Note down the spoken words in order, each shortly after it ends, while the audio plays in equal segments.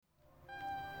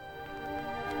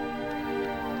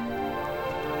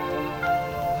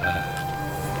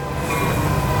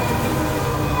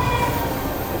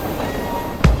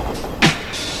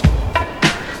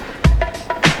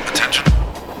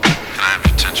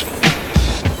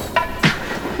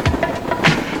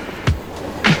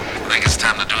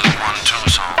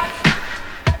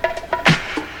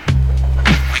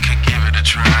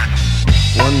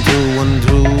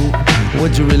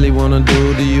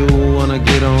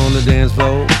on the dance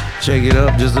floor. Shake it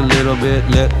up just a little bit,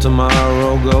 let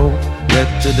tomorrow go.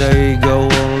 Let today go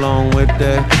along with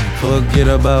that. Forget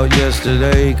about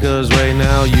yesterday, cause right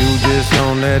now you just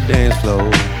on that dance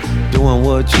floor, doing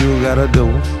what you gotta do,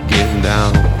 getting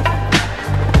down. 1,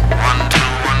 2,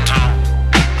 1, 2.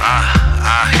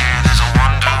 I hear there's a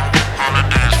 1, 2 on the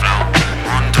dance floor.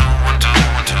 1, 2, 1, 2,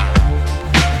 1,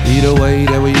 2. Either way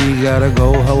that we gotta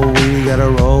go, how we gotta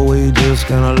roll, we just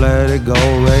gonna let it go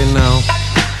right now.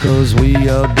 Cause we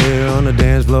out there on the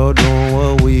dance floor doing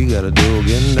what we gotta do,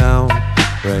 getting down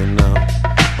right now.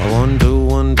 1, 2,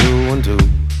 1, 2, 1, 2.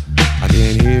 I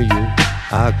can't hear you,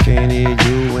 I can't hear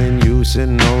you when you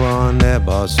sitting over on that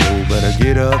bar stool. Better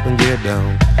get up and get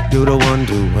down, do the 1,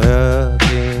 2. I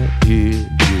can't hear you.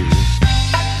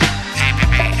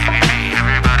 ABB,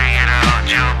 everybody get out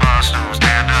your bar stool.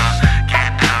 Stand up,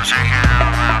 get down, shake it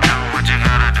out, do what you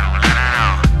gotta do, let it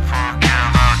out. Forget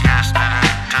about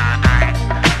yesterday, today,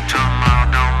 tomorrow,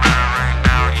 don't matter right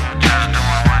now. You just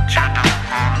doing what you do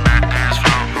on that dance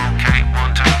floor. Okay,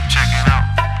 1, 2, check it out.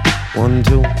 1,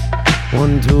 2,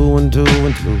 1, 2, 1, 2,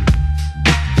 1, 2.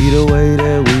 Either way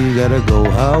that we gotta go,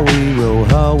 how we roll,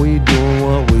 how we doing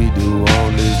what we do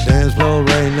on this dance floor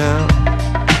right now.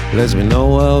 Let me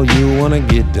know how you wanna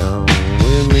get down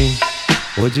with me.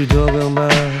 What you talking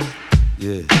about?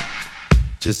 Yeah,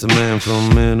 just a man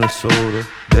from Minnesota.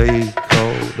 They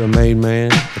call the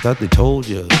Mandman. I thought they told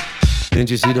you. Didn't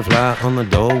you see the fly on the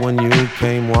door when you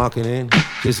came walking in?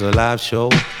 It's a live show,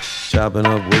 chopping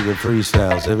up wicked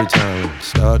freestyles every time.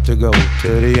 Start to go to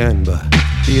the end, but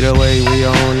either way we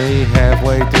only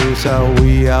halfway through. So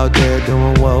we out there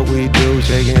doing what we do,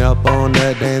 shaking up on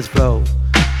that dance floor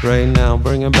right now,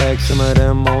 bringing back some of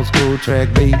them old school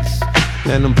track beats.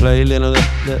 Let them play,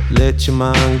 let your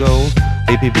mind go.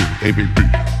 APB, APB.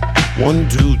 1,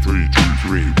 2, 3,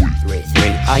 3, 3, 3.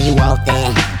 Are you out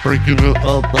there? Breaking it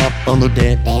up on the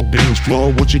dance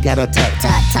floor. What you gotta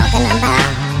Talking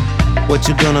about? What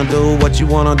you gonna do? What you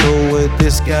wanna do with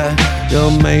this guy?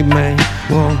 Your main man.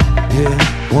 1, yeah,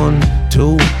 1,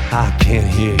 2. I can't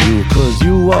hear you, cause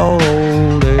you all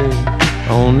there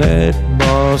on that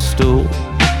bar stool.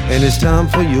 And it's time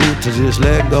for you to just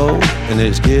let go and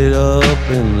just get up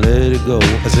and let it go.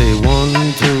 I say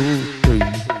 1, 2, 3.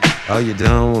 Are you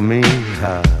down with me?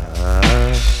 Ha.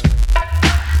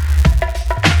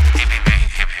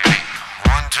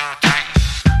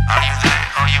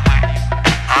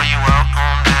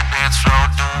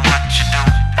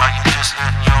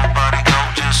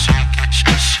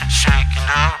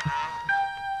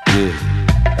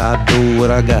 I do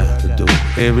what I got to do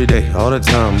every day, all the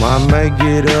time. I may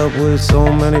get up with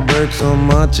so many bricks on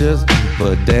my chest,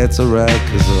 but that's alright,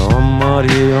 cause I'm out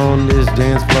here on this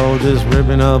dance floor just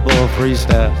ripping up a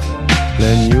freestyle,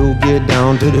 letting you get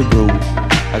down to the groove.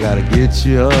 I gotta get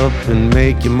you up and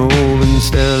make you move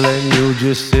instead of letting you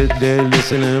just sit there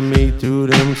listening to me through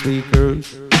them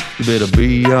speakers. You better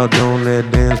be out on that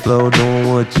dance floor doing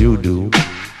what you do.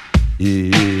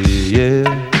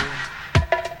 Yeah.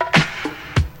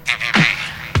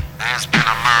 There's been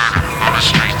a murder on the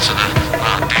streets of the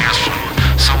dance floor.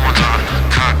 Someone's on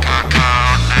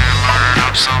out there, murdered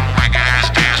up some wicked ass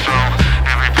dance floor.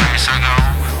 Every place I go,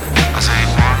 I say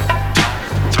 1,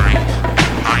 2, 3.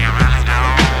 Are you really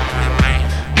down with me?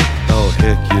 Oh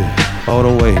heck yeah, all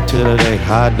the way to the day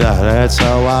I die. That's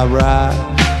how I ride.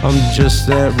 I'm just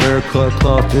that rare cut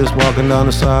cloth, just walking down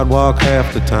the sidewalk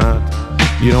half the time.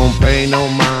 You don't pay no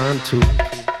mind to,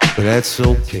 but that's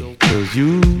okay, cause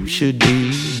you should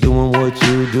be doing what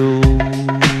you do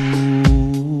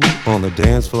on the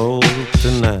dance floor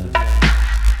tonight.